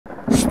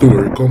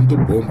story come to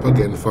bump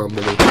again,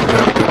 family.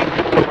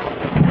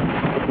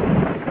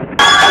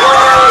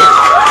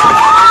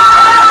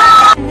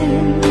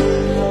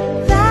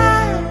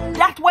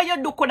 That way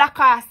you do could have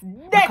cost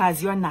death.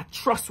 Because you're not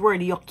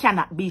trustworthy, you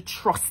cannot be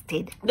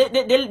trusted.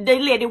 The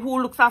lady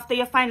who looks after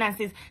your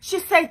finances, she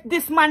said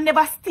this man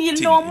never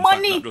steal no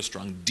money. In fact, not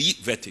strong, deep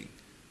vetting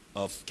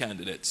of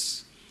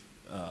candidates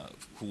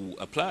who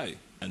apply,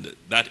 and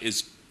that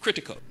is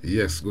critical.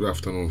 Yes, good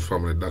afternoon,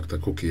 family. Dr.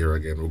 Cook here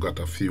again. We got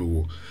a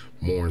few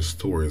more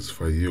stories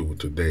for you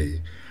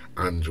today.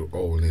 Andrew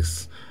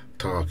Holness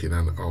talking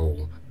on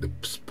how the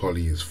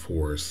police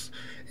force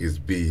is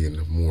being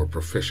more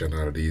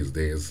professional these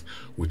days,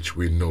 which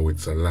we know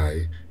it's a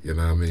lie, you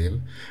know what I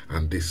mean?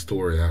 And this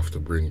story I have to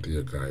bring to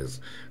you guys.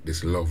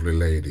 This lovely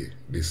lady,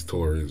 this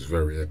story is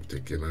very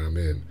hectic, you know what I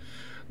mean?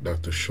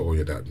 That to show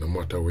you that no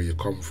matter where you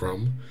come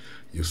from,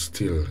 you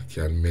still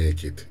can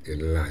make it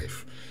in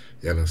life.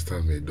 You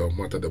understand me? Don't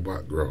matter the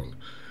background.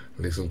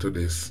 Listen to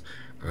this.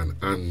 And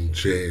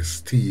Anjay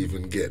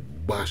Stephen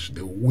get bashed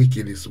the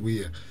wickedest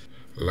way.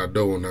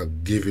 Ladonna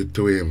give it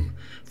to him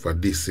for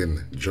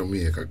dissing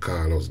Jamaica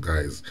Carlos,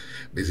 guys.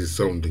 This is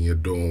something you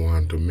don't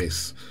want to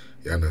miss.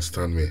 You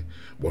understand me?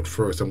 But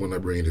first I'm going to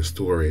bring the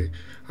story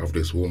of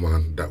this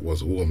woman that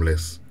was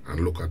homeless,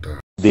 and look at her.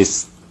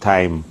 This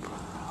time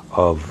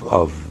of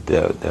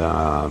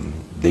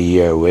the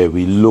year where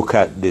we look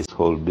at this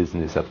whole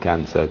business of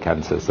cancer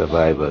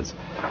survivors,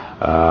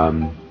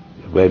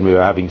 when we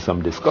were having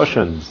some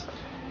discussions,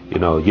 you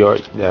know, your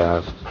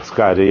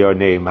Scott, your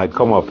name had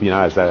come up, you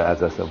know, as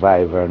a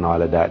survivor and all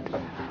of that,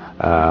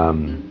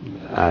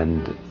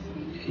 and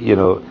you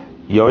know,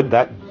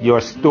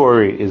 your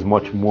story is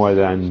much more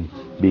than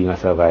being a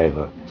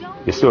survivor.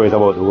 Your story is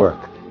about the work,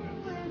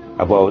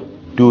 about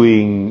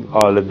doing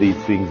all of these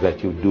things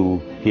that you do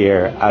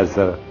here as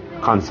a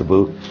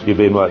constable. You've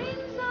been what,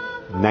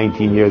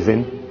 19 years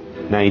in?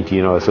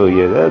 19 or so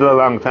years. That's a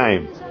long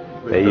time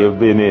that you've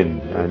been in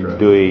and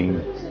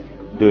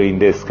doing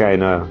this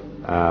kind of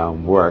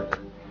work,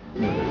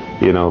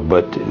 you know.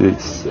 But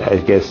it's, I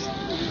guess,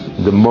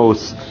 the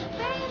most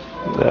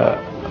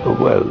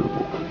well,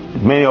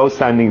 many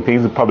outstanding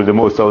things. Probably the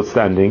most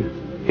outstanding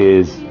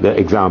is the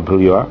example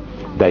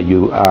that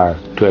you are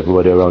to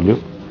everybody around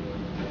you,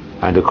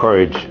 and the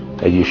courage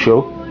that you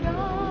show,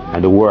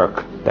 and the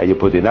work that you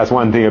put in. That's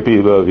one thing that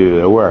people do,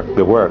 the work,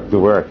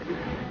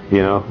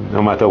 you know,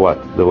 no matter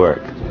what, the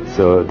work.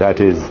 So that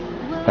is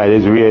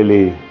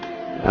really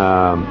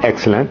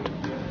excellent.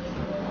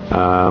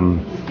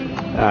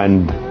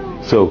 And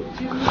so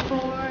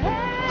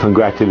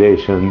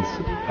congratulations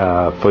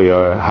for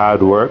your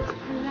hard work.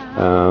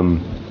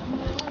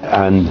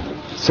 And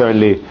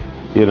certainly,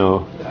 you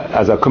know,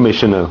 as a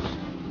commissioner,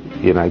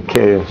 you know, I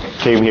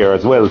came here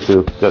as well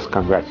to just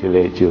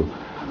congratulate you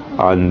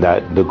on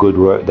the good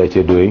work that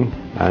you're doing.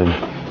 And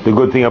the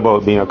good thing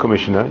about being a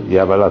commissioner, you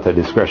have a lot of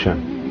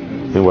discretion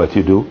in what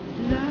you do.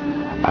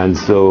 And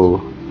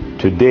so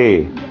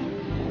today,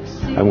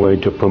 I'm going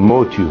to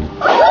promote you.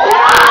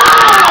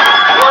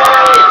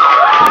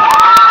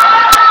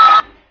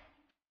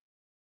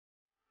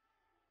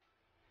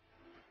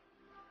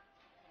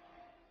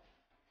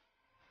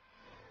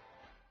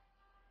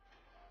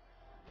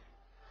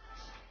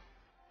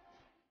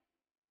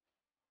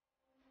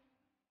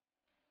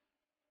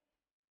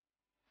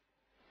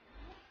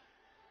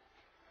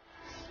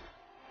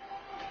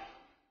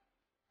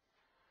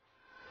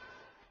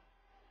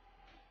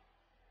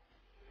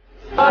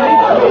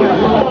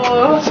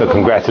 So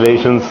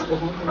congratulations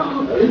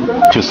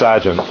to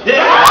Sergeant.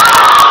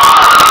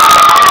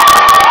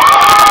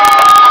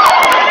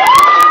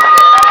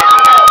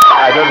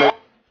 I don't know.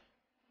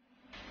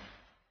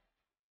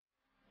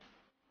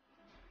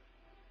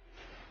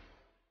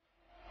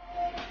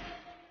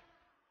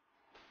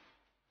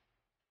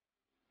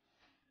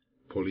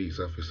 Police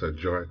officer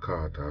Joy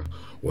Carter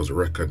was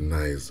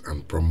recognized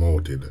and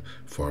promoted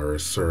for her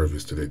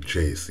service to the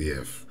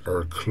JCF.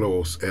 Her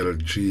close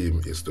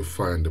LG is to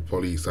find the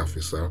police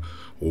officer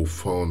who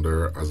found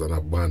her as an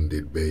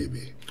abandoned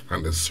baby.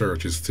 And the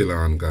search is still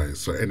on, guys.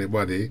 So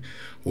anybody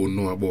who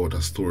know about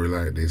a story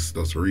like this,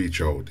 just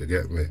reach out, you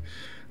get me?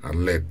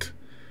 And let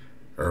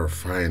her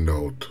find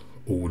out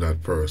who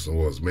that person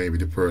was. Maybe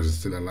the person's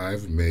still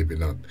alive, maybe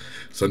not.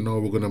 So now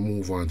we're going to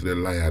move on to the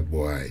Liard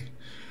boy.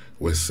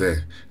 We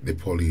say the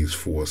police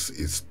force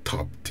is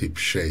top tip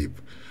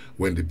shape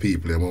when the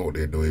people them out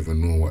there don't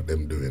even know what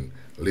them doing.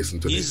 Listen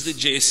to this. Is the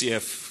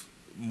JCF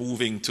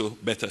moving to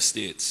better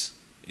states?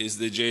 Is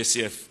the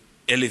JCF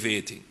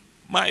elevating?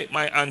 My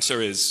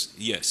answer is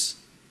yes,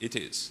 it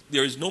is.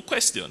 There is no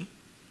question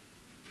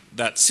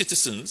that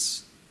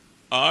citizens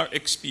are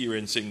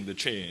experiencing the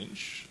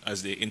change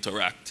as they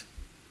interact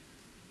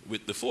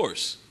with the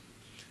force.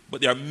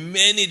 But there are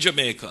many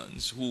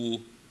Jamaicans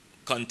who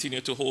continue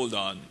to hold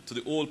on to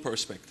the old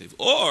perspective,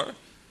 or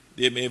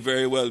they may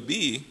very well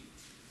be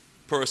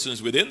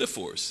persons within the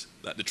force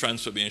that the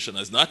transformation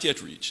has not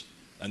yet reached,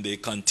 and they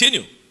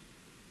continue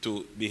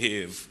to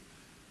behave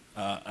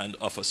and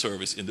offer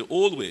service in the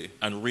old way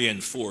and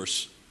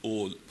reinforce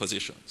old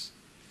positions.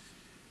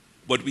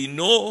 But we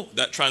know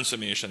that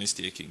transformation is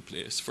taking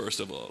place, first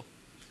of all,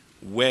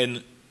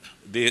 when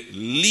the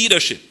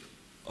leadership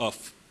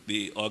of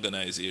the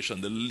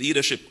organization, the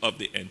leadership of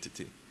the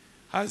entity,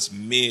 has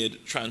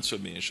made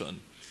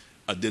transformation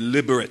a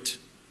deliberate,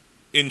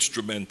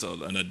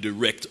 instrumental, and a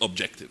direct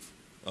objective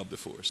of the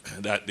force.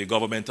 That the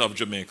government of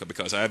Jamaica,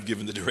 because I have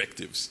given the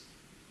directives,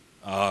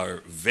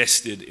 are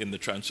vested in the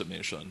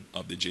transformation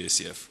of the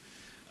JCF.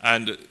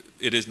 And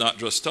it is not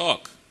just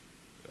talk.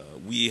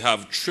 We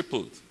have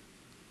tripled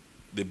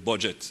the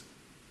budget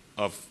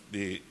of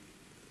the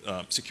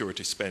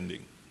security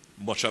spending.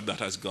 Much of that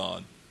has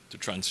gone to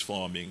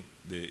transforming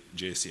the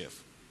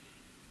JCF.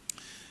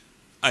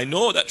 I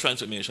know that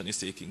transformation is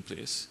taking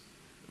place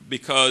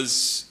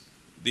because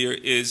there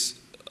is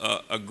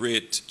a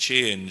great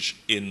change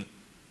in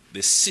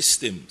the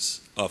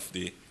systems of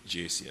the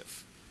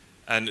JCF.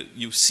 And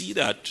you see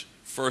that,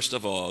 first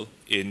of all,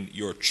 in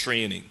your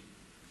training.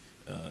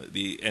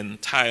 The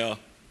entire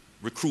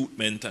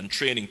recruitment and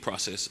training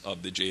process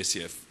of the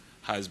JCF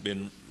has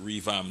been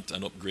revamped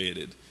and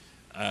upgraded.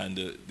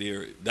 And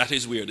that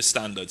is where the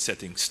standard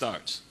setting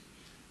starts.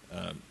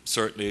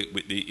 Certainly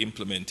with the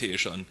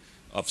implementation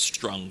of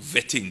strong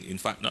vetting, in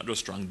fact, not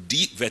just strong,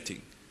 deep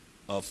vetting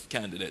of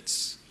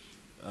candidates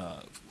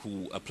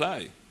who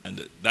apply.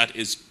 And that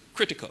is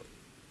critical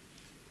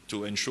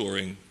to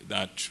ensuring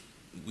that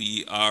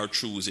we are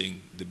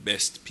choosing the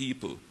best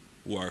people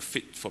who are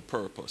fit for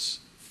purpose,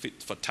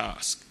 fit for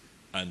task,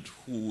 and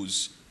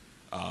whose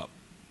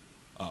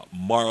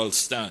moral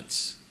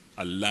stance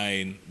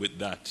align with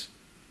that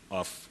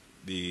of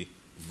the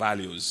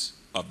values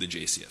of the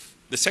JCF.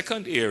 The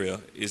second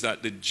area is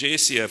that the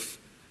JCF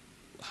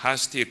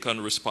has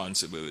taken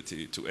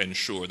responsibility to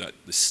ensure that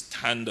the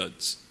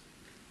standards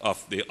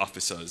of the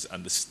officers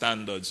and the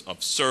standards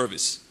of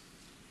service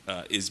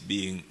is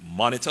being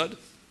monitored,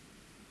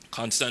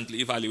 constantly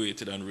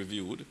evaluated and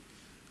reviewed,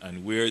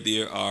 and where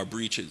there are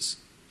breaches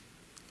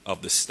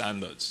of the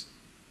standards,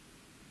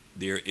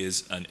 there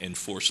is an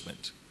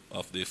enforcement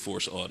of the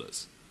force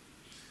orders.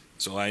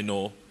 So I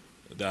know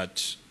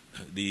that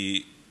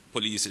the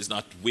police is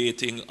not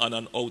waiting on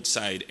an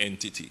outside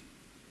entity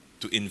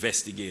to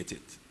investigate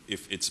it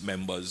if its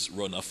members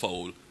run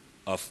afoul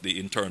of the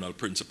internal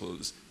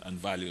principles and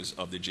values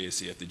of the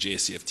JCF. The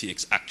JCF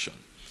takes action.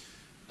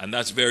 And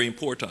that's very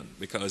important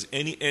because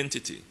any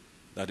entity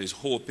that is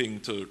hoping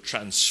to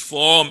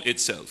transform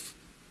itself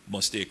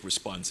must take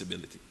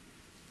responsibility.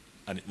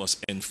 And it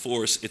must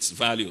enforce its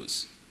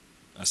values.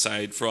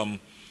 Aside from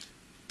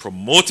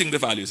promoting the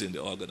values in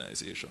the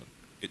organization,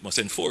 it must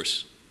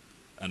enforce.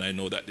 And I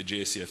know that the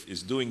JCF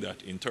is doing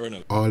that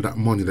internally. All that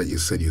money that you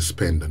said you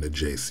spend on the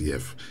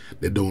JCF,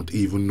 they don't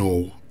even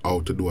know how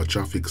to do a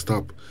traffic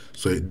stop,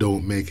 so it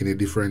don't make any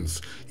difference.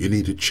 You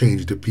need to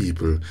change the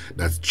people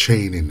that's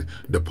chaining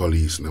the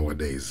police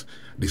nowadays.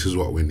 This is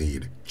what we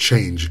need.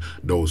 Change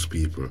those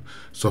people.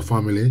 So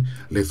family,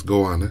 let's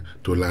go on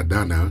to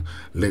Ladonna.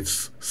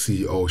 Let's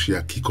see how she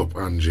a kick up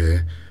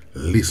Andre.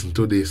 Listen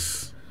to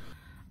this.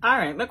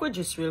 Alright, make we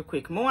just real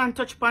quick. I want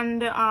to touch upon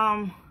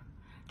the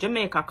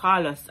Jamaica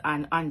Carlos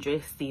and Andre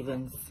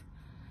Stevens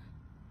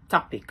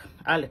topic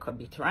a little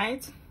bit,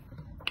 right?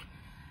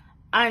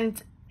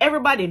 And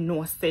everybody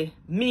knows, say,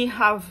 me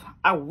have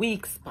a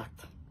weak spot.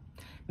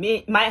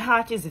 My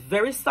heart is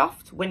very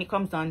soft when it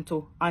comes down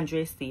to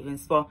Andre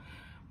Stevens for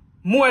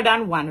more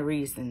than one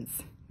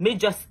reasons. Me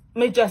just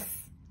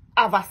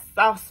have a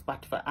soft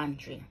spot for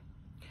Andre.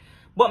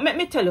 But let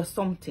me tell you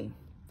something.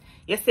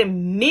 You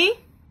see,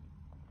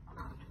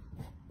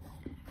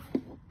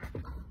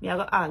 I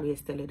go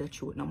always tell you the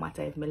truth, no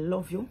matter if I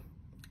love you,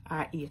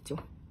 or hate you,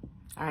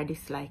 or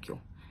dislike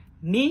you.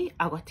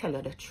 I go tell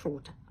you the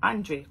truth.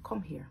 Andre,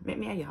 come here. Let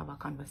me and you have a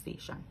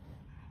conversation.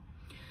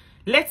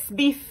 Let's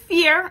be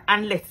fair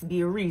and let's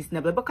be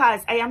reasonable,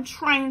 because I am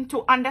trying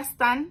to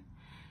understand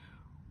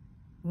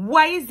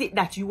why is it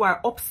that you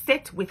are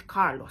upset with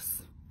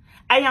Carlos.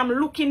 I am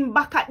looking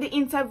back at the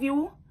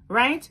interview,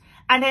 right?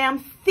 And I am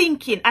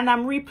thinking and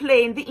I'm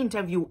replaying the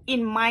interview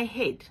in my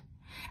head.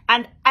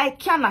 And I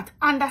cannot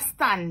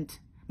understand.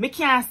 Me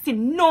can't see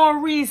no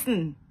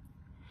reason,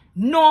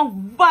 no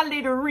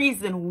valid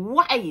reason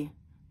why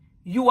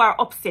you are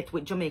upset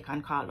with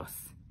Jamaican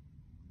Carlos.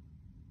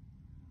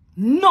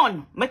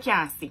 None. Me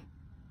can't see.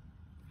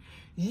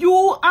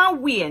 You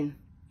and Wayne,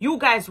 you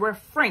guys were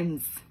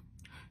friends.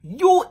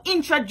 You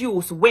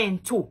introduced Wayne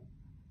to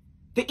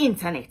the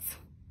internet,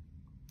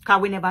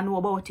 because we never know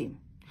about him.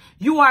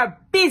 You are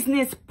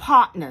business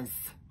partners.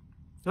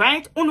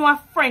 Right? Uno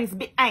are friends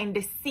behind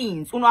the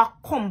scenes. Uno are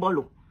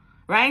kumbolo.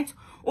 Right?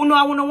 Uno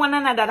are one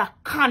another are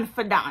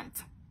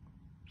confidant.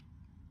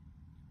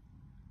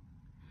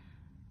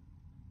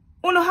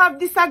 Uno have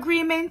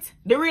disagreement.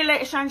 The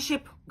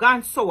relationship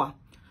gone sour.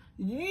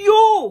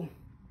 You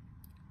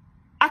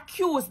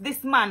accuse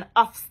this man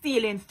of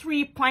stealing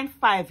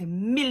 $3.5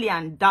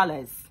 million.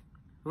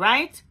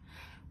 Right?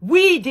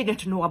 We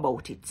didn't know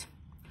about it.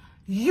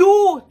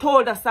 You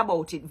told us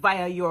about it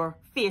via your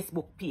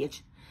Facebook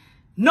page.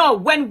 No,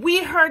 when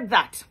we heard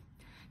that,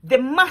 the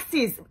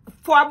masses,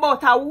 for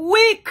about a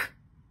week,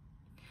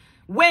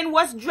 when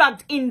was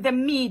dragged in the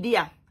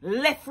media,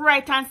 left,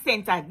 right, and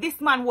center, this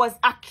man was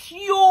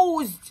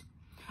accused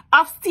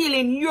of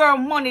stealing your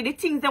money. The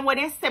things that what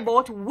they say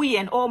about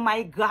Wayne, oh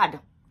my God.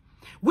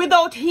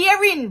 Without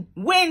hearing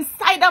Wayne's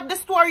side of the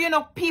story, you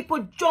know,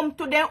 people jump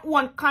to their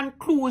own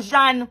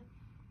conclusion.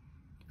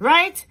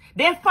 Right?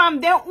 They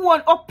form their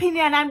own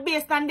opinion, and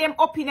based on them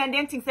opinion,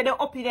 they think that their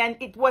opinion,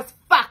 it was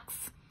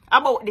facts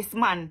about this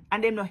man.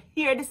 And they not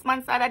hear this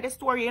man's side of the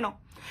story, you know.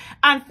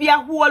 And for a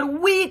whole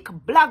week,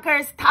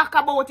 bloggers talk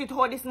about it,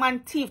 how this man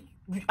thief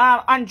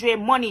Andre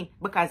money,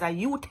 because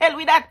you tell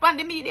me that on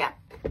the media.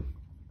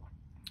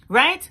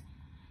 Right?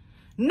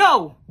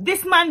 No,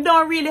 this man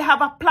don't really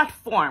have a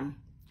platform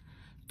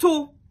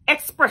to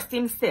express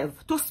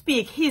himself, to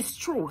speak his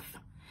truth.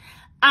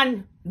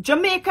 And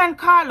Jamaican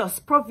Carlos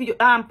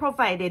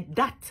provided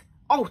that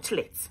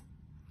outlet.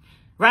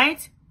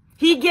 Right?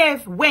 He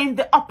gave Wayne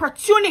the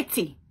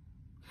opportunity.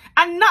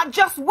 And not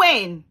just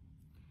Wayne,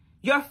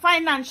 your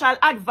financial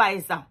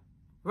advisor.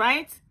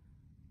 Right?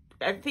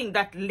 I think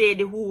that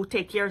lady who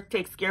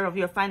takes care of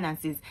your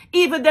finances.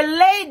 Even the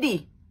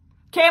lady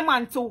came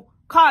onto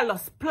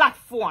Carlos'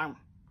 platform.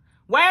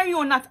 Why are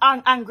you not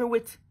angry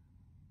with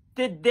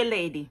the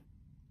lady?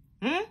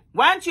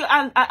 Why aren't you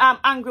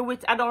angry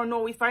with, I don't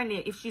know if her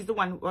name, if she's the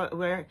one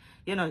where,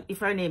 you know, if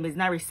her name is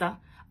Narissa,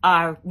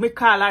 or we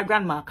call her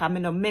grandma, because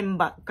I'm a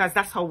member, because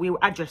that's how we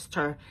addressed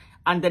her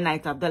on the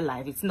night of the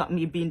live. It's not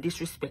me being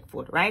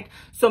disrespectful, right?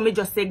 So me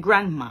just say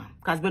grandma,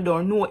 because we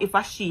don't know if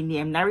a she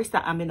named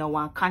Narissa, and me no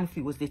want to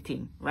confuse the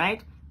thing,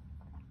 right?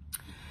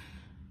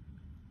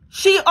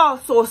 She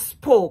also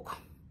spoke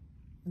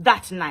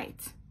that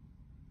night.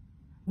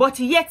 But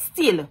yet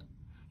still,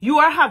 you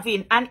are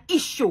having an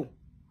issue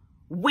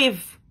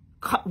with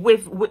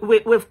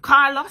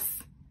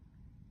Carlos.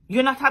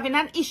 You're not having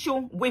an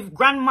issue with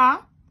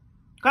grandma.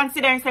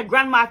 Considering that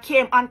grandma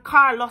came on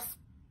Carlos'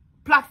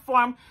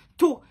 platform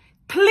to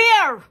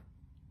clear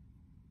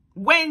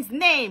Wayne's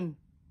name.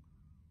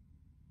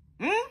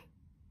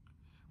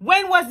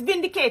 When was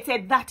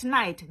vindicated that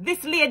night,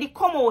 this lady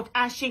come out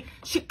and she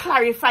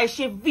clarified,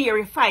 she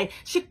verified,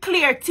 she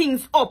cleared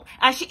things up,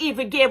 and she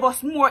even gave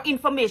us more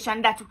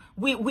information that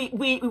we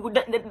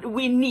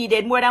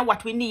needed, more than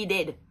what we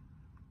needed.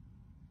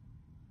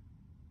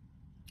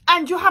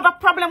 And you have a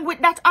problem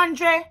with that,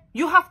 Andre?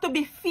 You have to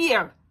be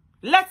fair.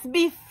 Let's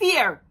be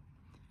fair.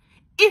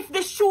 If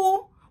the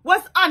shoe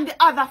was on the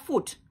other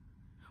foot,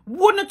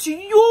 wouldn't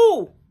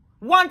you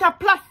want a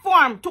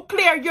platform to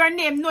clear your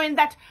name, knowing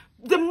that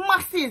the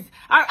masses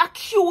are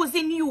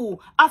accusing you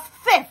of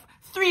theft?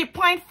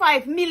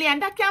 3.5 million.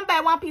 That can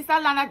buy one piece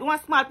of land,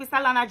 one small piece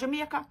of land in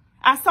Jamaica.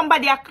 And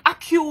somebody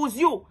accuse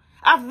you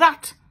of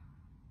that.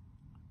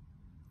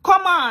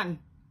 Come on.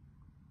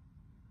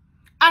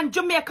 And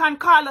Jamaican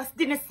Carlos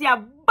didn't say a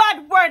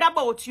bad word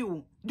about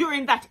you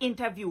during that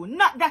interview.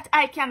 Not that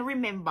I can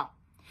remember.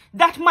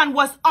 That man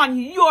was on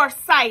your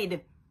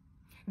side.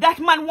 That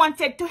man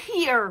wanted to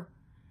hear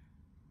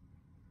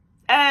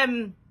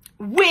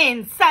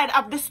Wayne's side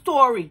of the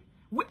story.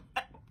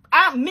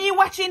 Me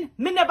watching,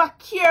 me never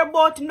care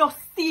about no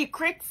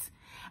secrets.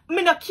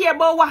 Me no care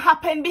about what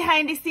happened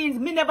behind the scenes.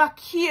 Me never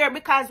care,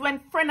 because when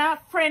friend and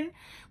friend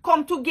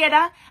come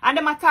together and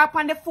them a talk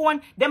on the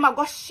phone, them a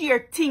go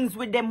share things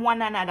with them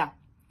one another.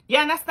 You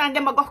understand?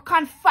 Them a go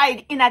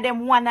confide in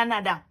them one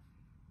another.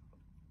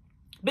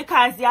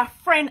 Because they are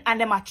friend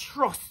and them a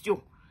trust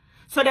you.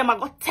 So them a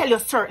go tell you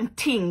certain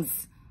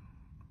things.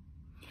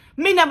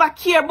 Me never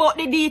care about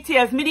the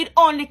details. Me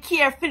only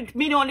care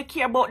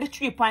about the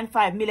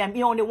 3.5 million.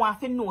 Me only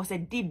want to know, say,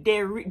 did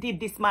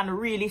this man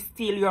really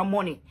steal your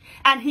money?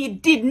 And he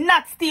did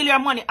not steal your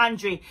money,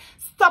 Andre.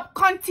 Stop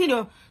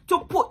continue to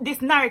put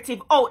this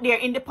narrative out there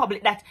in the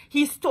public that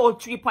he stole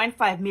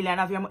 3.5 million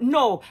of your money.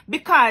 No,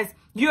 because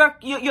your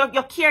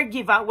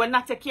caregiver, well,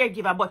 not a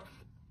caregiver, but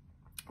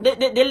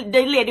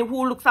the lady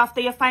who looks after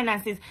your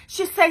finances,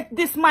 she said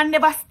this man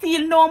never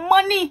steal no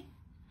money.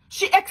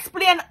 She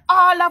explained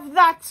all of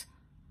that.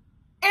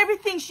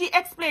 Everything she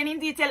explained in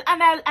detail.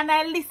 And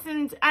I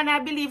listened and I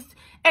believed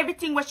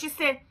everything what she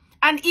said.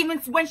 And even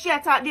when she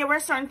attacked, there were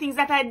certain things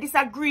that I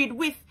disagreed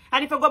with.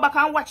 And if you go back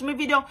and watch my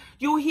video,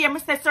 you hear me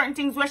say certain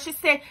things where she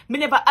said, me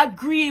never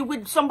agree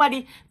with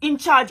somebody in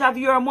charge of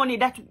your money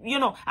that, you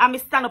know, and me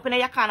stand up in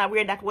a corner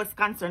where that was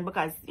concerned,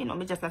 because, you know,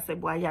 me just say,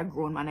 boy, you're a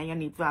grown man and you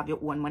need to have your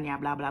own money and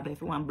blah, blah, blah.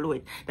 If you want to blow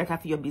it,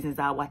 that's for your business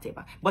or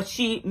whatever. But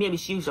maybe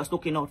she was just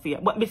looking out for you.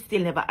 But me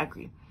still never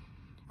agree.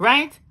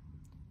 Right?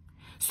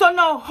 So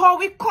now, how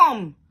we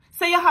come?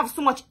 Say you have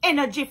so much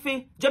energy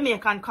for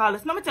Jamaican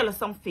Carlos. Let me tell you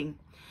something.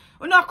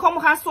 You know, come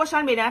on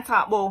social media and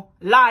talk about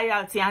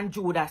loyalty and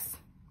Judas.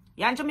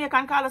 You and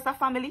Jamaican Carlos a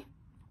family?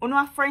 You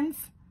know, friends?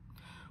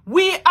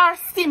 We are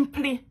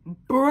simply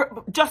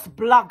just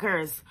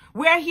bloggers.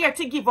 We are here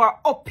to give our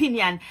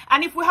opinion.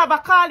 And if we have a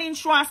call-in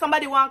show and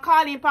somebody want to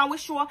call in and we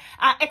show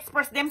and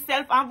express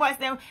themselves and voice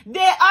them, they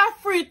are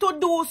free to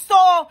do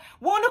so.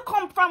 Want to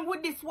come from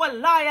with this whole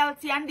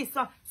loyalty and this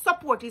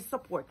support is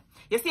support.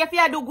 You see, if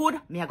you do good,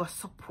 me I go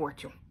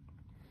support you.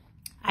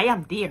 I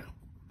am there.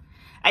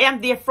 I am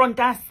there front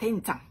and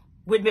center.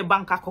 with my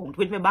bank account,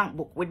 with my bank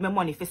book, with my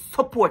money for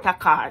support a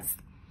cause.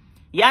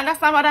 You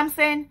understand what I'm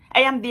saying?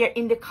 I am there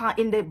in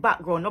the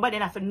background. Nobody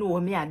has to know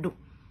what me I do.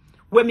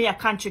 Where me I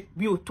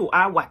contribute to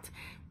or what.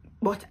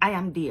 But I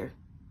am there.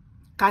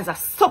 Because I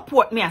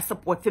support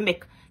to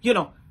make, you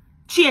know,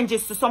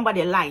 changes to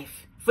somebody's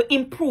life. For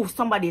improve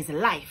somebody's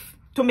life.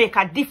 To make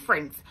a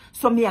difference.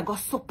 So me I go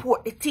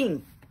support the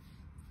thing.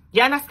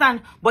 You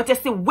understand? But you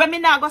see, when me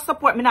not go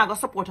support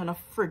on a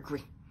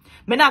friggery.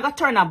 Me not go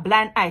turn a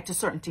blind eye to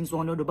certain things we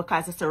want to do.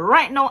 Because I say,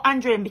 right now,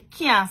 Andre, me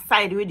can't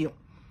side with you.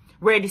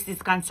 Where this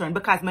is concerned.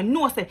 Because me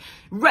know, say,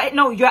 right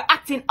now, you're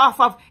acting off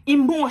of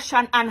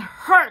emotion and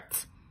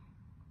hurt.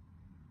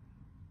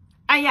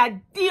 And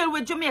you deal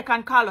with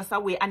Jamaican Carlos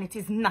away, and it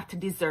is not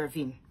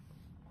deserving.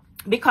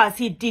 Because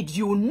he did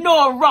you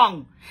no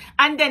wrong.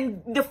 And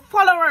then the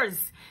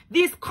followers,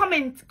 these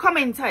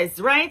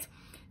commenters, right?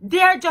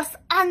 They're just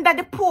under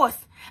the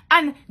post.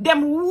 And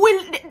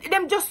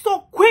them just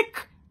so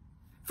quick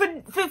for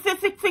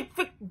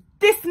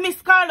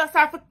dismiss Carlos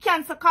or for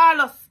cancel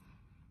Carlos.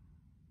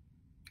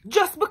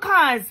 Just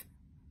because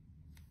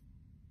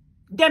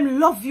them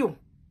love you.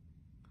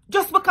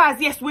 Just because,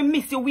 yes, we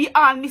miss you. We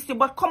all miss you.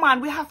 But come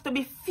on, we have to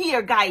be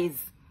fair, guys.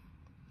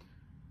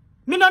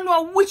 Me don't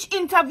know which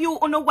interview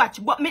on the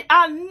watch. But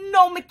I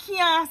know me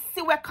can't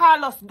see what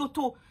Carlos do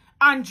to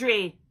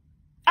Andre.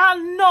 I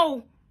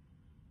know.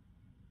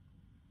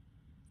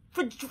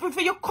 For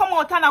you come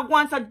out and go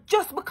answer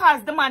just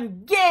because the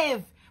man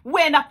gave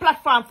Wayne a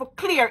platform for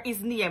clear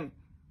his name.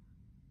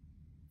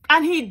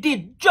 And he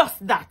did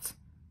just that.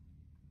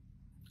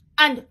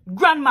 And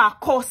Grandma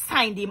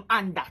co-signed him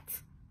on that.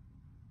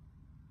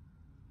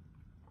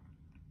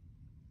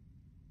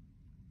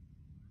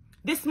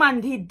 This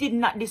man, he did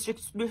not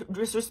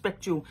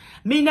disrespect you.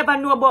 Me never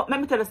know about,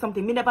 let me tell you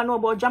something. Me never know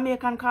about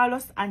Jamaican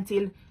Carlos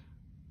until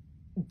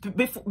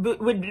with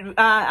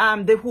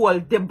the whole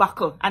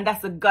debacle. And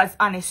that's the God's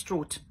honest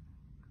truth.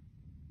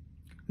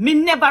 Me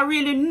never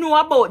really know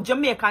about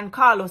Jamaican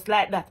Carlos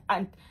like that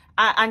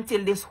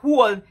until this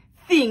whole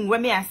thing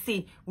when me I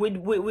see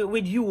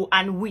with you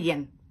and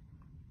Wayne.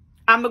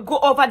 I'm go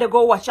over there,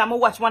 go watch. I'm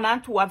watch 1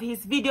 and 2 of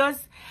his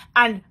videos.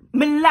 And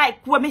me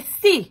like what me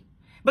see.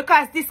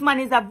 Because this man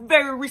is a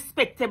very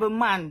respectable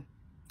man.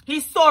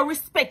 He's so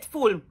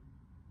respectful.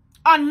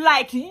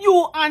 Unlike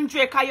you,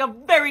 Andre, because you're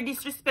very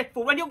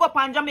disrespectful. When you go up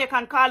on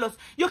Jamaican Carlos,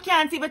 you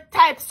can't even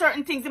type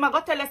certain things. He's going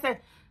to tell us,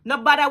 no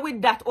bother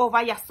with that over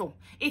here. So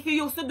if you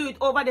used to do it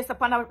over this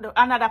upon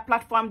another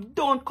platform,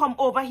 don't come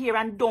over here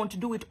and don't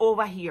do it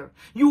over here.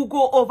 You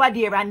go over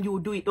there and you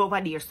do it over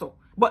there. So,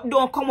 but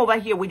don't come over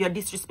here with your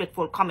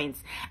disrespectful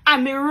comments.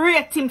 And me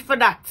rate him for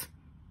that.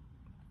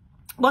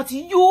 But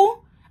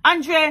you,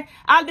 Andre,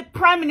 all the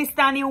Prime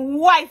Minister and his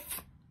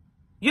wife,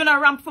 you know,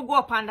 ramp for go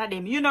up under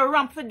them. You know,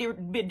 ramp for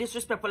be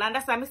disrespectful. And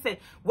that's why I say,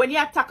 when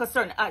you attack a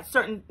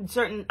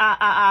certain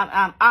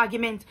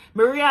argument,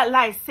 me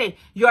realize, say,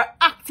 you're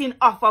acting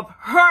off of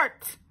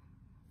hurt.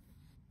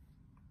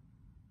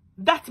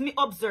 That me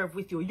observe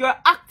with you. You're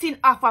acting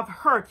off of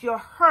hurt. You're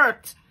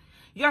hurt.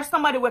 You're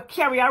somebody who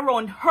carry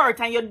around hurt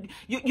and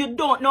you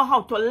don't know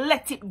how to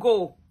let it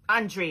go,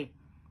 Andre.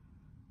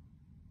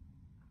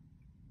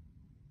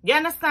 You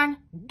understand?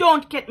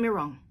 Don't get me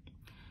wrong.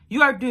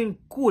 You are doing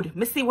good.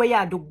 Me see where you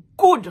are doing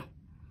good.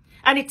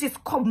 And it is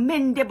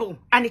commendable.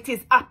 And it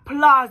is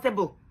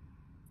applaudable.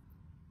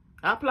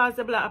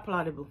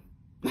 Applaudable.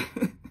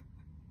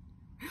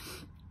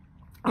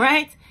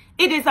 Right?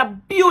 It is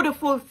a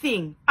beautiful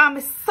thing. I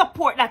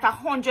support that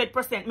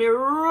 100%. Me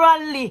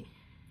rally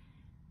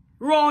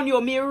round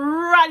you. Me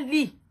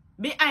rally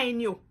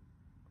behind you.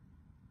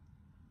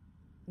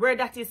 Where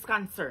that is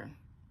concerned.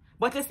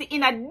 But you see,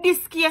 in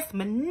this case,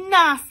 me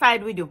not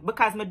side with you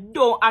because me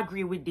don't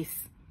agree with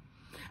this.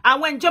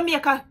 And when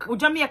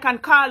Jamaican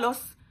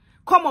Carlos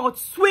come out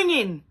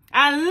swinging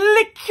and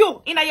lick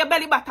you in your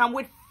belly button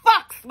with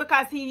facts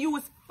because he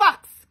used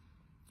facts.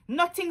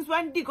 Not things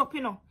when dig up,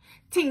 you know.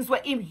 Things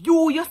where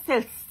you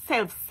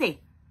yourself say.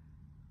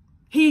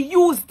 He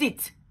used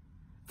it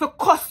for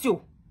cost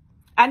you.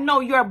 And now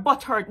you're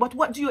butthurt. But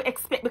what do you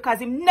expect? Because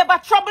he never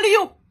troubled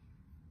you.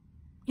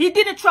 He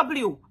didn't trouble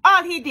you.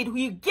 All he did,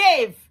 he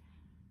gave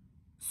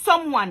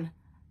someone,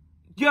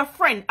 your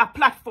friend, a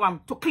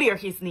platform to clear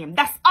his name.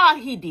 That's all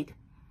he did.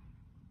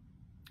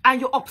 And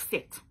you're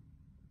upset.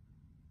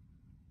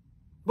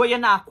 But you're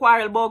not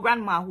quarrel about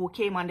grandma who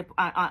came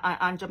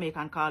on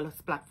Jamaican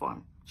Carlos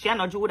platform. She ain't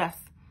no Judas.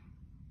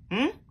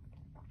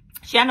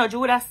 She ain't no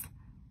Judas.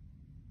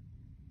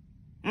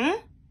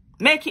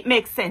 Make it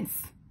make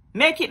sense.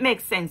 Make it make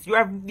sense.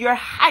 You're a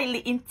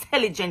highly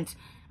intelligent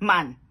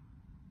man.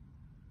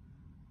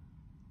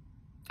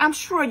 I'm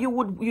sure you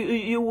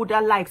would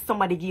have liked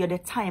somebody give you the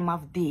time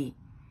of day.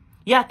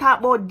 You talk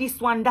about this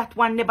one, that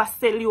one never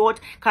sell you out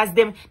because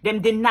them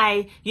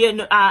deny, you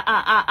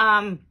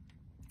know,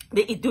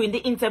 doing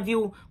the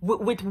interview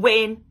with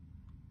Wayne.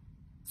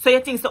 So you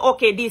think, so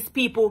okay, these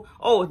people,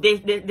 oh,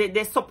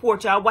 they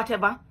support you or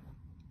whatever.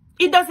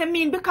 It doesn't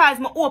mean because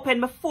I open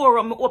my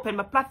forum, I open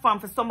my platform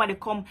for somebody to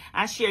come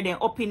and share their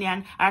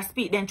opinion or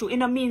speak them to. It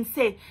don't mean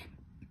say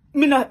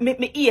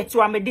me hate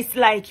you or me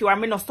dislike you or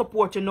me not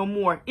support you no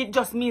more. It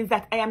just means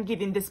that I am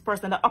giving this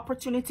person the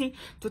opportunity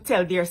to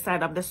tell their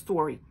side of the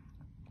story.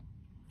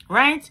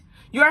 Right?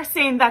 You are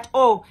saying that,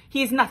 oh,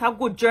 he's not a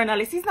good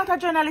journalist. He's not a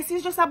journalist.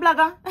 He's just a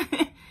blogger.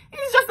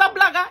 He's just a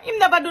blogger. He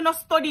never do no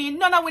studying.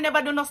 No, we never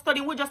do no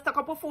studying. We just take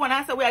up a phone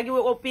and say we are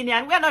giving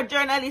opinion. We are not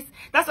journalists.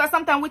 That's why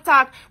sometimes we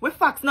talk with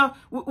facts. No,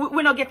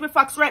 we not get with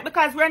facts right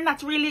because we're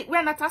not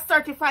a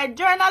certified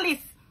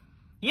journalist.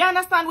 You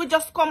understand? We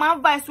just come and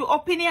advise with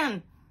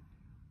opinion.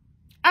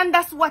 And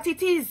that's what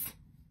it is.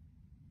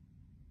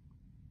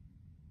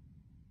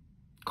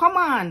 Come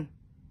on.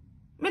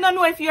 Me don't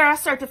know if you're a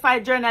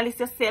certified journalist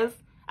yourself.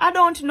 I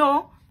don't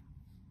know.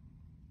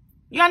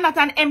 You're not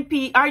an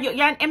MP. Are you?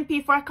 You're an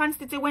MP for a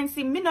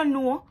constituency. Me don't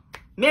know.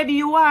 Maybe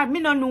you are.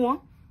 Me don't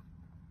know.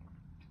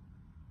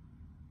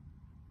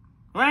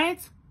 Right?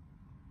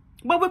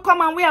 But we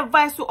come and we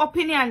advise to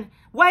opinion.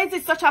 Why is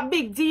it such a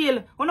big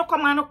deal? We don't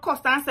come and no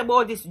cuss and say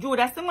about this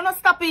Judas. We don't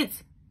stop it.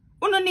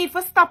 We don't need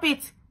to stop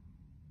it.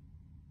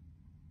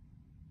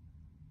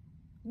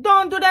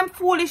 Don't do them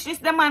foolishness,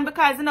 them man,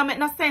 because it don't make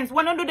no sense.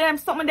 When you do them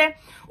something there,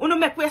 you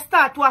don't make we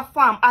start to a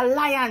farm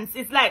alliance.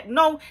 It's like,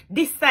 no,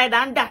 this side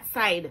and that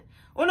side.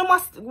 You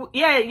must,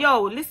 yeah,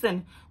 yo,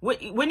 listen,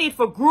 we need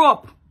to grow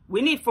up.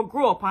 We need to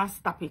grow up and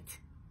stop it.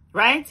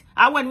 Right?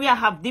 And when we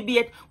have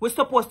debate, we're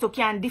supposed to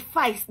can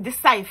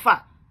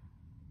decipher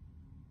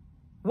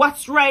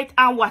what's right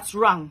and what's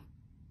wrong.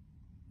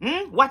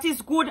 What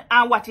is good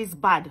and what is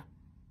bad.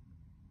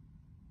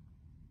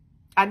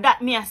 And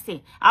that me I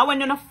say. And when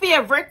you're no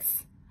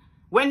favorites,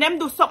 when them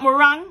do something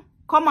wrong,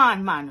 come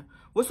on, man.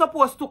 We're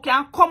supposed to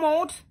can come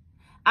out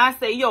and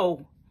say,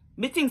 yo,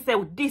 me think say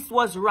this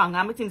was wrong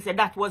and me think say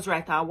that was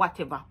right or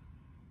whatever.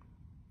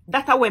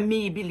 That's how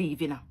me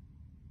believe in.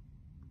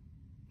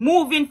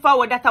 Moving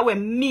forward, that's how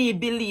me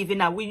believe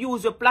in. We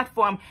use your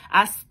platform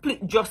and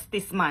split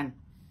justice, man.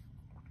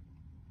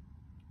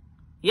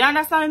 You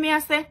understand what me I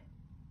say?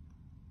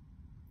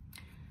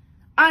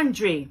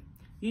 Andre,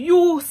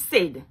 you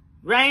said,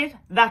 right,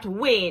 that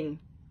Wayne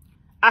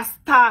I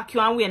stalk you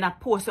and Wayne I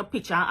post a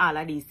picture and all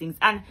of these things.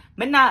 And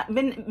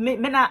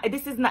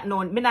this is not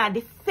known. Me not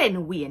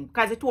defend Wayne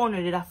because it was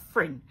only a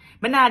friend.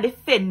 Me not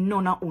defend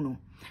none of uno.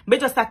 Me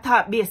just a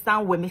talk based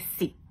on what me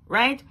see,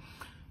 right?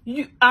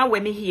 You and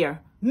when me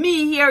hear.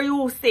 Me hear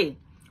you say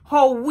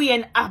how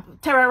Wayne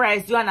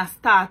terrorize you and I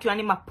stalk you and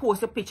him a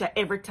post a picture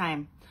every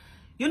time.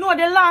 You know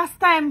the last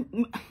time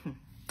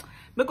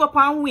me go up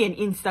on Wayne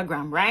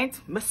Instagram, right?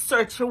 Me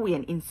search for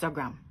Wayne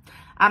Instagram.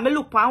 And me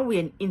look on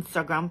Wayne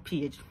Instagram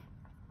page.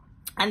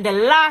 And the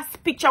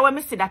last picture when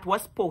me see that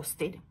was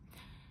posted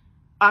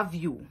of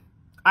you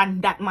on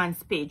that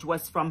man's page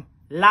was from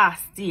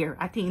last year.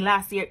 I think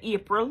last year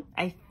April.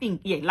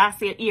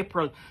 Last year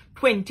April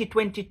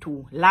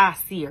 2022.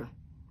 Last year.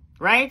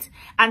 Right?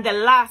 And the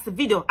last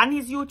video on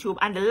his YouTube,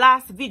 and the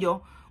last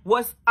video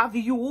was of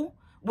you,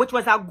 which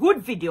was a good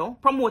video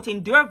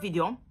promoting your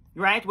video,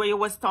 right? Where you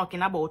was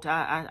talking about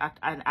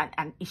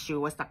an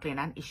issue, was tackling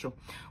an issue.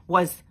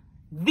 Was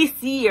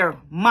this year,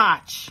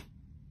 March.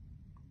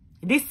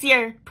 This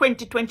year,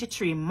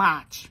 2023,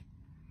 March.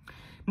 I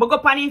go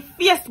on his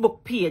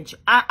Facebook page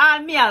and all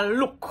me a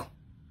look.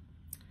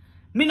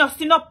 Me no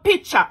see no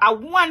picture.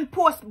 One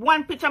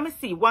picture me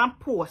see, one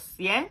post,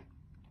 yeah?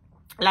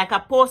 Like a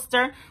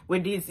poster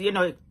with this, you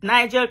know,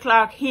 Nigel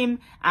Clark, him,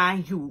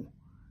 and you.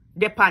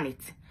 They pan it.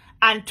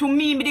 And to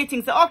me, me they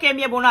think, say, okay,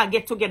 me gonna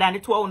get together and the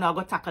two of us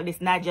go tackle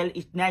this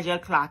Nigel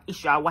Clark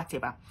issue or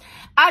whatever.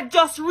 I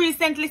just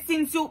recently,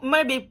 since you,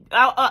 maybe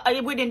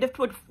within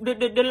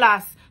the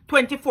last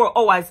 24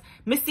 hours,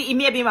 me see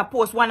maybe him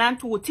post 1 and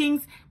 2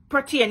 things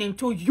pertaining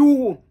to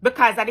you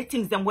because of the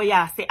things them where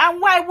you say.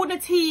 And why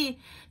wouldn't he?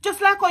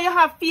 Just like how you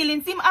have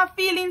feelings, him have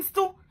feelings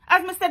too.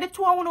 As me said, the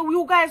two of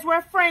you guys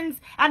were friends.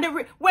 And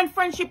when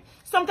friendship,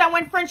 sometimes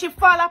when friendship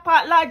fall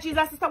apart, Lord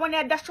Jesus, sister, when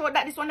they dash out,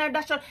 that this one they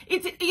dash out,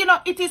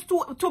 it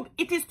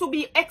is to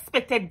be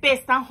expected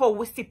based on how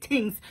we see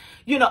things,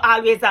 you know,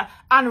 always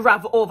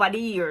unravel over the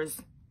years.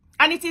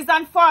 And it is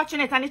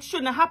unfortunate and it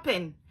shouldn't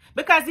happen.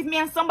 Because if me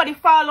and somebody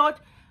fall out,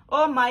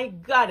 oh my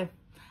God,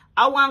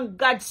 I want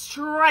God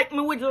strike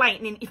me with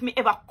lightning if me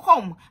ever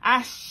come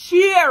and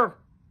share.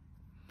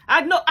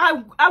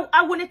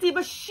 I wouldn't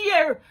even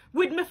share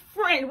with my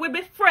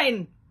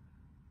friend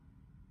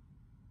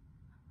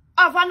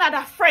of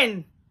another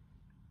friend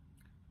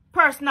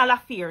personal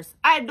affairs.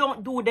 I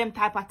don't do them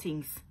type of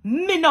things.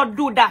 Me not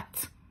do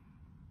that.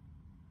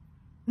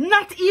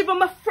 Not even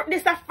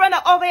this a friend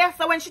over here.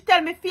 So when she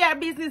tell me fear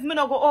business, me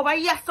not go over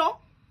here. So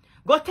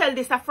go tell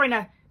this a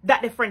friend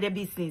that the friend their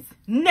business.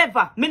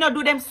 Never. Me not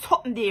do them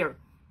something there.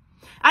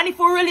 And if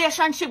a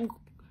relationship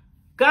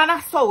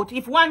Ghana south,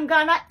 if one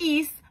Ghana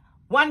east,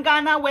 one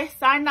Ghana west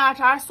or north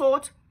or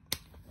south,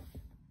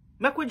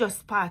 make we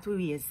just part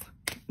ways.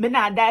 Me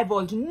not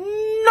divulge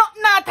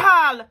nothing at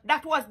all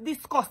that was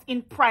discussed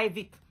in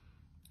private.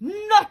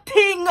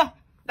 Nothing.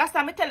 That's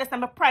why I tell us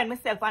I'm pride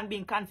myself and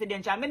being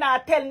confidential. Me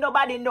not tell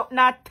nobody nothing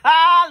at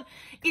all.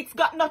 It's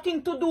got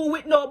nothing to do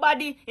with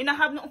nobody. It not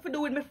have nothing to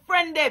do with my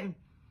friend them.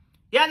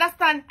 You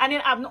understand? And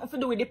it have nothing to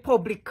do with the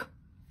public.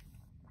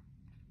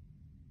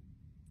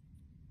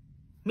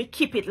 Me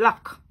keep it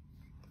locked.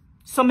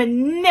 So me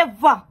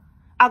never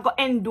I go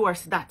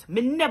endorse that.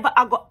 Me never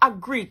I go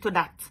agree to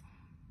that.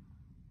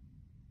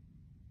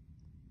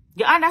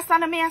 You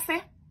understand what I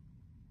say?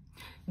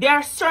 There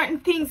are certain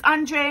things,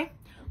 Andre,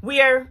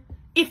 where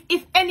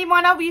if any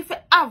one of you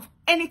have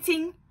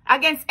anything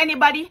against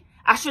anybody,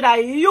 I should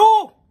have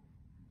you.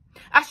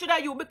 I should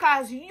have you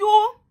because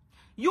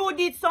you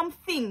did some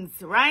things,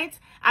 right?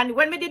 And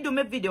when we did do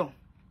my video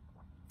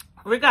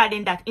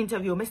regarding that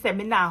interview, I said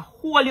me now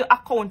hold you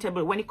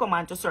accountable when it come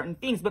on to certain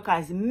things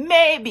because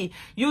maybe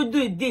you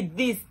did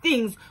these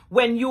things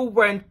when you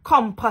weren't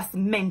compos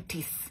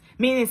mentis,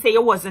 meaning say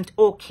you wasn't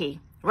okay,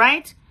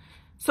 right?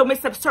 So I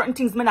said certain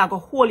things me now go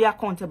hold you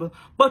accountable.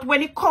 But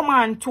when it come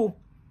on to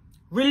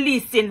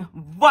releasing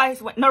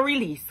voice, not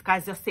release,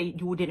 because you say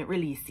you didn't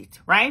release it,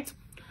 right?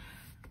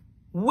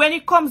 When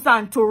it comes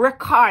on to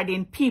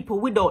recording people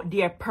without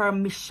their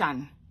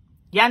permission,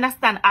 you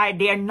understand, or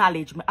their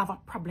knowledge, I have a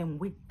problem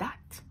with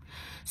that.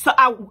 So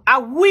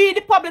we,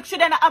 the public,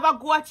 shouldn't ever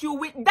go at you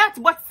with that.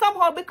 But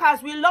somehow,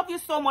 because we love you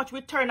so much, we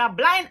turn a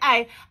blind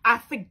eye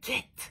and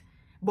forget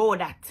about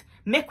that.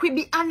 Make we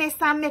be honest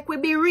and make we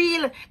be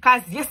real.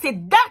 Because you see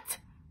that,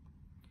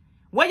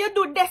 when you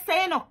do this,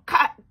 you know,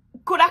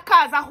 could have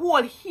caused a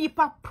whole heap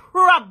of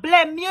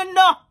problem, you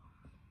know.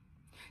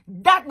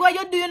 That what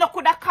you do, you know,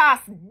 could have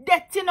caused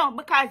death, you know,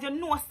 because you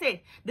know,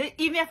 say,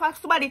 even if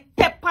somebody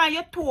step on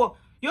your toe,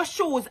 your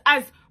shoes,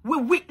 as we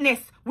witness,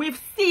 we've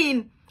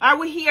seen, or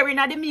we hear in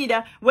the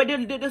media, where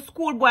the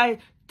schoolboy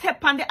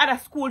step on the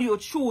other school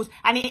youth shoes,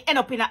 and he end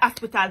up in a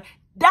hospital.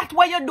 That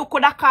what you do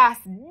could have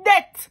caused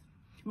death,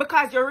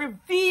 because you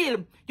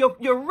reveal,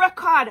 you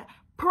record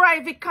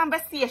private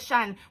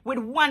conversation with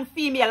one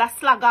female, a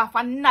slag off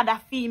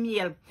another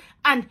female,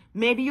 and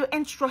maybe you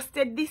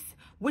entrusted this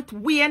with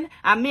Wayne,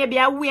 and maybe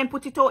Wayne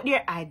put it out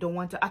there. I don't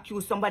want to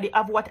accuse somebody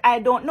of what I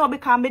don't know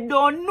because me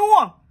don't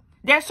know.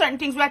 There are certain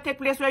things that take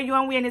place where you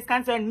and Wayne is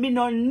concerned. Me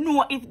don't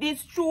know if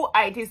this true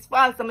or it is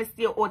false. So me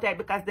stay out there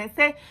because they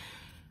say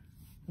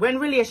when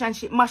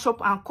relationship mash up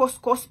and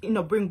cuss, you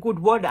know, bring good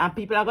word and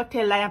people are going to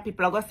tell lie and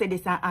people are going to say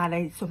this and all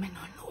that. So me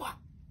don't know.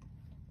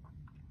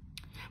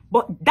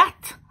 But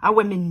that, and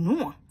when me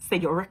know, say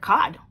you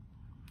record.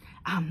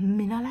 And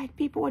me not like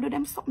people who do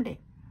them someday.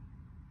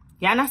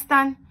 You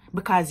understand?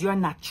 Because you're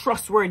not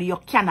trustworthy. You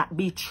cannot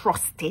be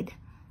trusted.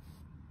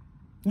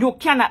 You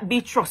cannot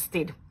be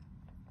trusted.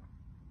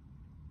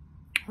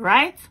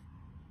 Right?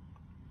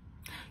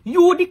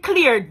 You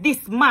declared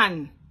this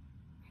man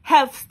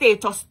health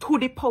status to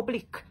the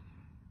public.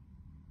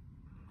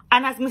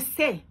 And as me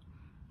say,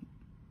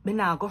 me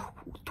now go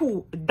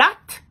to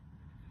that.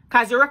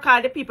 Because you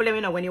record the people,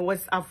 you know, when you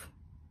was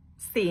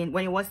saying,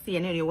 you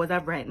know, you was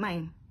of right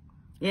mind.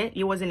 Yeah,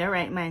 you was in the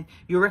right mind.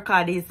 You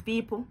record these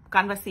people,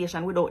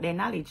 conversation without their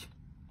knowledge.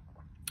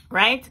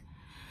 Right?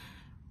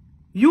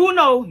 You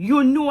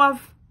know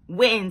of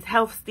Wayne's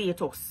health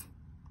status.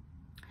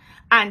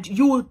 And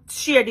you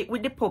shared it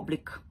with the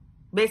public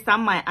based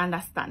on my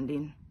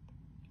understanding.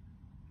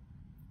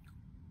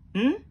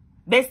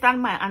 Based on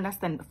my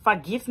understanding.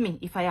 Forgive me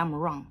if I am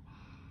wrong.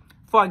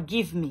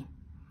 Forgive me.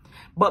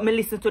 But me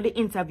listen to the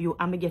interview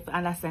and me get to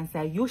understand,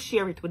 say, you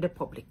share it with the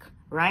public.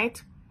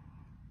 Right?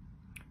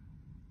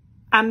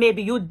 And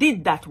maybe you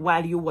did that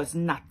while you was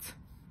not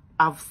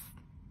of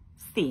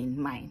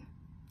sane mind.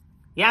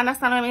 You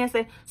understand what I mean?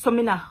 Say, so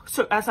me now,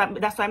 that's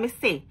why I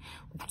say,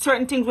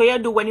 certain things where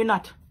you do when you're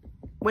not,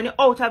 when you're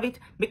out of it,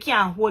 we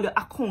can't hold you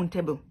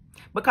accountable.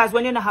 Because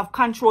when you don't have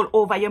control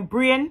over your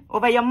brain,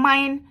 over your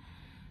mind,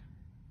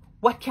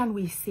 what can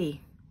we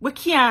say? We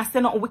can't say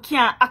nothing, we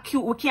can't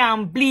accuse, we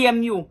can't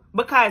blame you.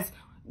 Because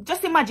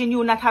just imagine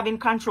you not having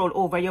control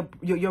over your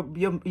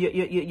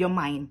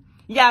mind.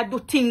 Yeah, do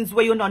things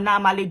where you not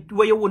normally,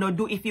 where you wouldn't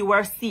do if you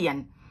were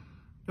sane.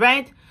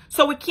 Right?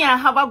 So we can't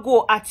have a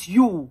go at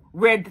you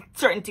where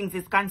certain things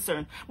is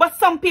concerned. But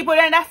some people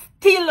then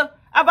still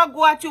have a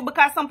go at you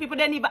because some people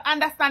don't even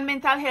understand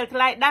mental health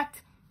like that.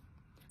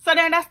 So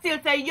then they still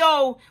say,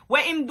 yo,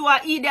 where him do a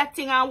idiot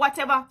thing and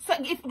whatever. So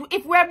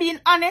if we're being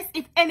honest,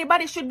 if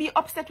anybody should be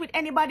upset with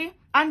anybody,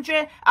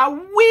 Andre,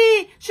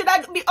 we should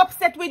be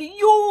upset with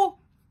you.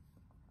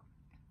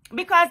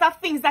 Because of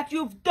things that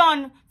you've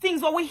done, things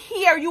that we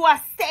hear you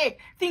are said,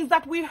 things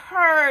that we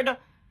heard.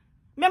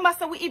 Remember,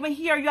 so we even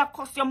hear you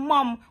cuss your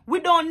mom. We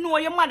don't know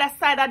your mother's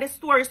side of the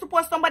story.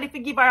 Suppose somebody to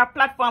give her a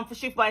platform for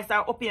she voice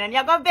her opinion.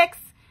 You got vex.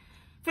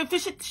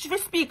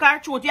 If speak her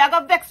truth, you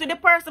got vex with the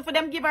person for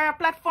them give her a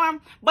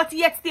platform. But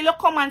yet still you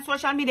come on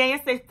social media and you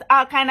say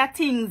all kind of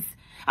things.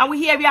 And we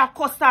hear you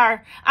cuss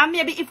her. And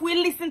maybe if we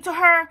listen to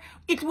her,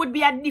 it would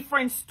be a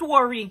different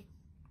story.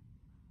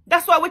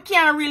 That's why we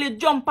can't really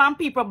jump on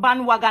people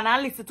bandwagon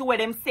and listen to what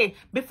them say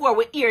before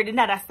we hear the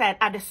other side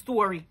of the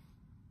story.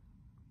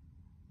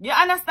 You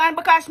understand?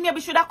 Because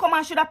maybe should have come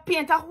and should have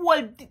paint a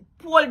whole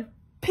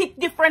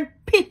different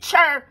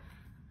picture.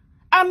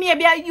 And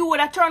maybe you would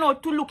have turned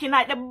out to looking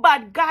like the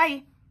bad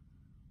guy.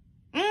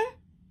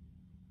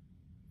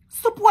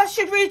 Suppose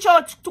she'd reach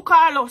out to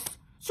Carlos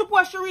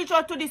Suppose she reach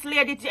out to this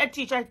lady,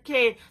 teacher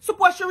K.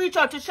 Suppose she reach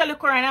out to Shelly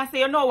Curran and say,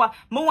 you know what,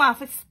 I want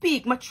to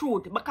speak my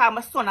truth because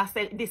my son has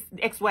said this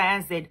X, Y,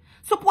 and Z.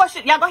 Suppose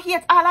you're going to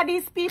hate all of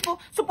these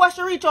people. Suppose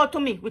she reach out to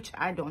me, which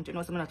I don't, so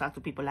I'm not talk to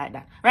people like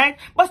that, right?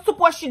 But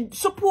suppose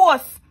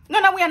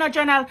none of we are not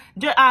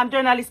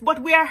journalists,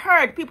 but we are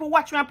heard. People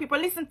watch and people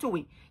listen to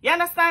it. You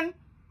understand?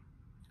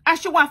 And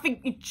she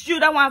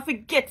don't want to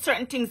get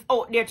certain things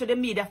out there to the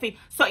media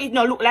so it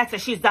don't look like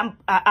she's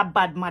a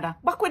bad mother.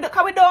 But we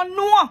don't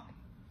know.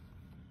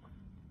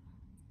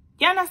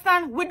 You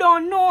understand? We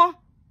don't know.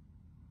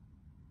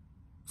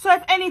 So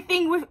if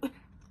anything,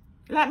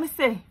 let me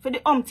say, for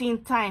the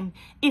umpteenth time,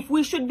 if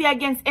we should be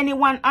against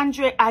anyone,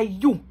 Andre, are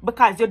you,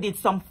 because you did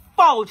some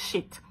foul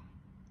shit.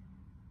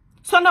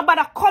 So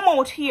nobody come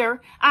out here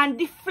and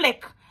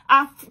deflect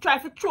and try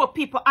to throw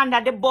people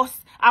under the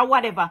bus or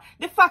whatever.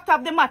 The fact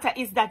of the matter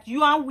is that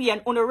you and we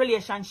and on a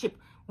relationship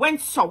went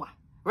sour,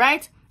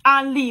 right?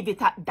 And leave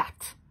it at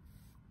that.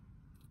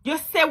 You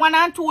say one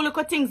and two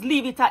little things,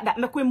 leave it at that.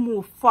 Make we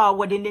move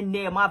forward in the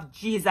name of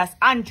Jesus.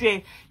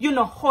 Andre, you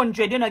know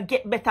 100, you know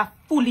get better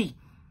fully.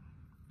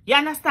 You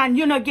understand?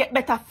 You know get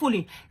better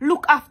fully.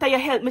 Look after your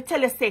health. Me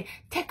tell you, say,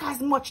 take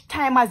as much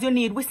time as you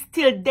need. We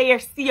still there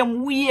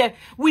same way.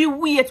 We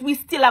wait. We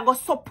still are going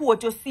to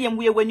support you same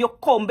way when you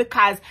come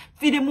because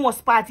for the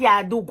most part,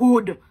 you do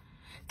good.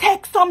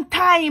 Take some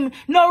time.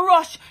 No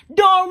rush.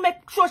 Don't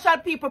make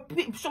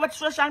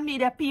social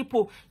media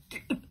people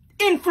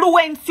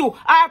influence you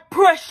or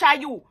pressure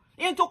you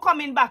into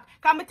coming back.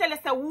 Can me tell you,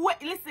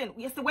 say, listen,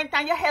 you see, when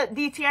time your health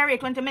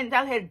deteriorate, when the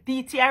mental health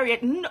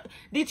deteriorate, none of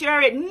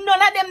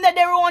them that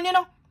their own, you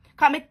know.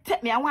 Can me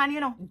take me, I want, you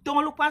know,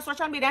 don't look on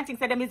social media and think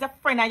that them is a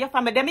friend and your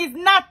family. Them is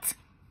not.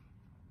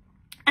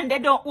 And they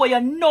don't owe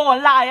you no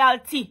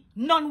loyalty.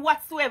 None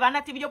whatsoever.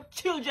 Not even your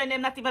children,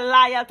 them not even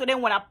loyal to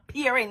them when a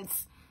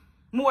parents.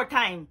 More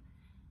time.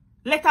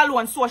 Let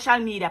alone social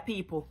media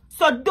people.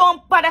 So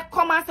don't bother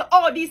come and say,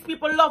 oh, these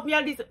people love me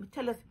and this.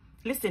 Tell us,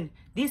 listen,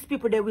 these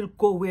people, they will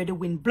go where the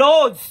wind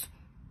blows.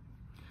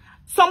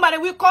 Somebody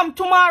will come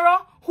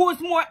tomorrow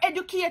who's more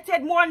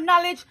educated, more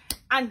knowledge,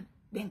 and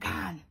then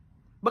gone.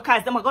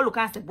 Because them are going to look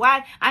and say,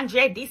 why,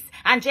 Andre this,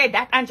 Andre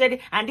that, Andre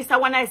this, and this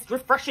one is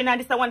refreshing,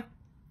 and this one.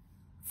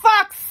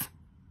 Facts.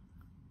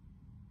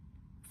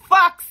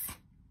 Facts.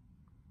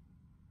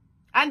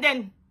 And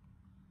then,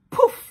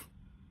 poof,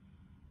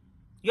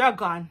 you're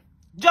gone.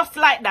 Just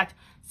like that.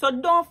 So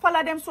don't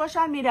follow them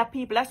social media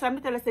people. That's why I'm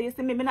tell you, say, you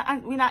see me,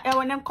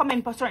 when them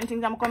comment for certain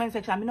things in the comment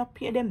section, I not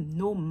pay them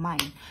no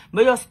mind.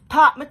 But just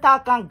start me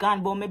talk and gone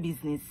about my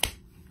business.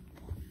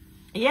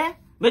 Yeah?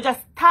 Me just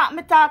start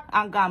me talk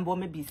and gone about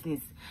my business.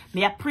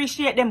 Me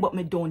appreciate them, but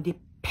me don't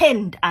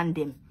depend on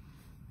them.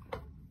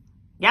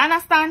 You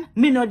understand?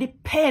 Me no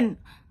depend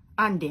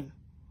on them.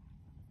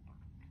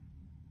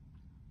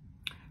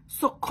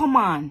 So come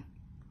on.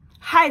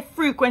 High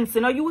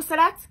frequency. No, you say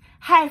that?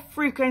 High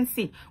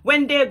frequency.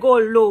 When they go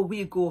low,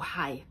 we go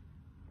high.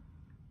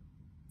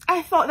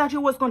 I thought that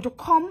you was going to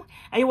come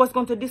and you was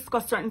going to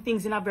discuss certain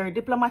things in a very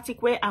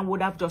diplomatic way and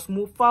would have just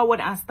moved forward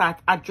and start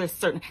address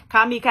certain.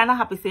 Because me kind of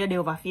happy say they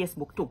over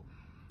Facebook too.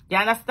 You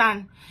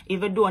understand?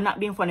 Even though not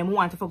being funny, I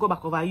want to go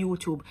back over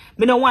YouTube.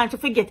 Me don't want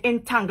to get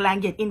entangled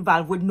and get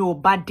involved with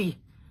nobody.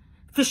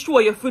 For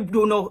sure, if you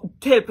do not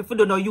help, if you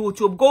do not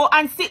YouTube, go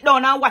and sit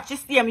down and watch the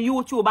same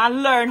YouTube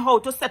and learn how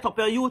to set up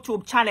your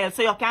YouTube channel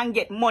so you can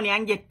get money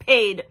and get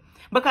paid.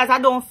 Because I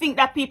don't think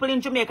that people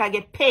in Jamaica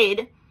get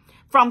paid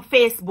from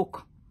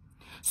Facebook.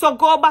 So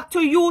go back to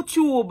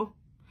YouTube.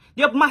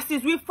 Your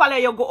masses will follow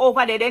you, go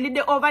over there. Then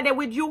they over there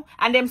with you,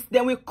 and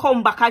then we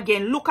come back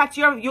again. Look at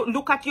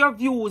your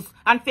views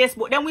on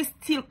Facebook. Then we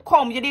still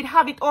come. You did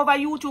have it over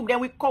YouTube,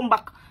 then we come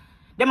back.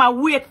 Them I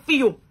wait for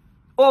you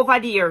over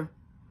there.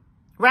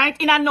 Right?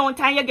 In a no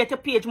time, you get a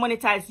page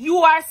monetized. You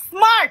are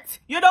smart.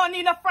 You don't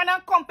need a friend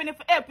and company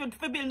to help you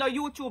to build a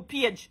YouTube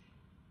page.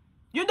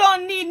 You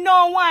don't need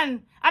no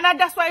one. And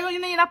that's why you're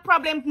in a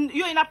problem.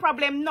 You're in a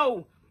problem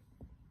now.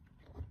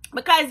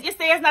 Because you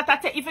say it's not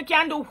a if you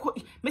can do,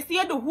 me see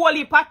you do whole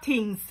heap of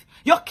things.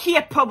 You're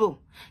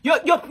capable.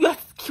 You're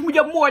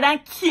more than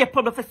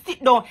capable to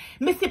sit down.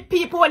 Me see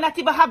people who not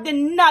even have the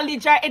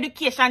knowledge or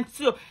education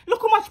too.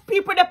 Look how much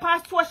people they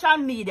on social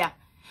media.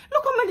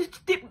 Look how many,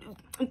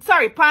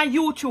 on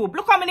YouTube.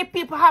 Look how many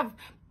people have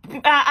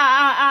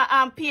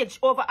page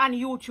over on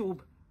YouTube.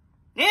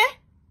 Eh?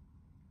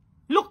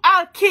 Look,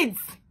 all kids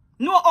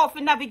know how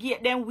to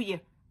navigate them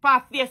way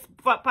on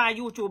Facebook, on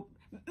YouTube.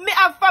 Me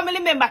have family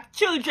members,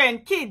 children,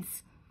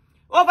 kids.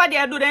 Over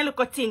there do them look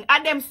a thing.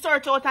 And them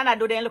search out and I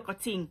do them look a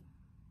thing.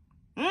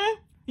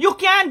 You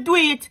can't do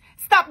it.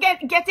 Stop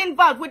get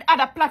involved with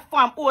other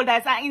platform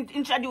holders and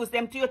introduce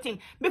them to your thing.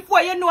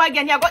 Before you know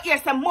again, you got here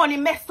some money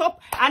mess up.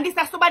 And this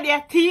is somebody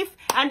a thief.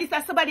 And this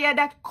is somebody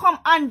that come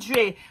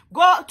Andre.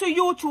 Go to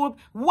YouTube.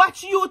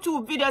 Watch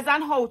YouTube videos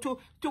on how to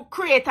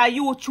create a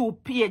YouTube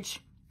page.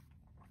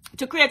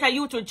 To create a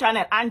YouTube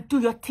channel and do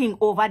your thing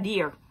over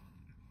there.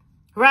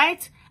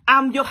 Right?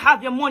 You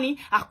have your money.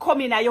 I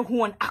come in at your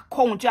own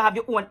account. You have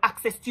your own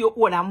access to your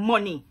own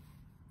money.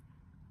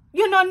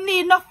 You don't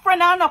need no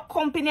friend and no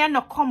company and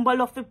no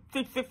combo fi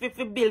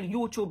build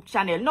YouTube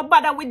channel. No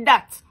bother with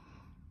that.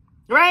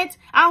 Right?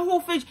 And who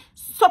fi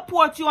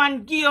support you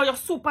and give you your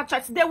super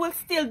chats, they will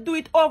still do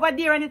it over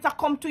there and it'll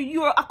come to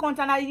your account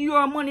and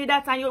your money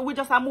that and we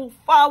just move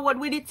forward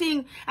with the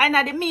thing. And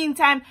at the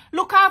meantime,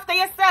 look after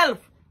yourself.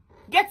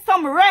 Get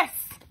some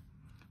rest.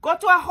 Go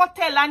to a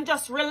hotel and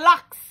just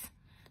relax.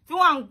 If you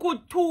want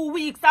good 2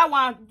 weeks, I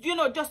want, you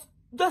know, just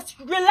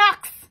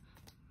relax.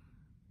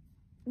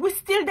 We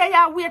still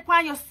there, wait for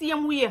your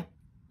same way.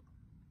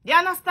 You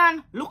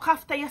understand? Look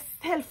after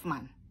yourself,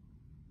 man.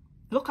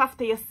 Look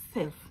after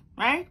yourself,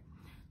 right?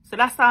 So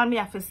that's all me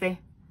have to say.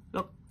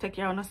 Look, take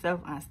care of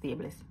yourself and stay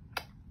blessed.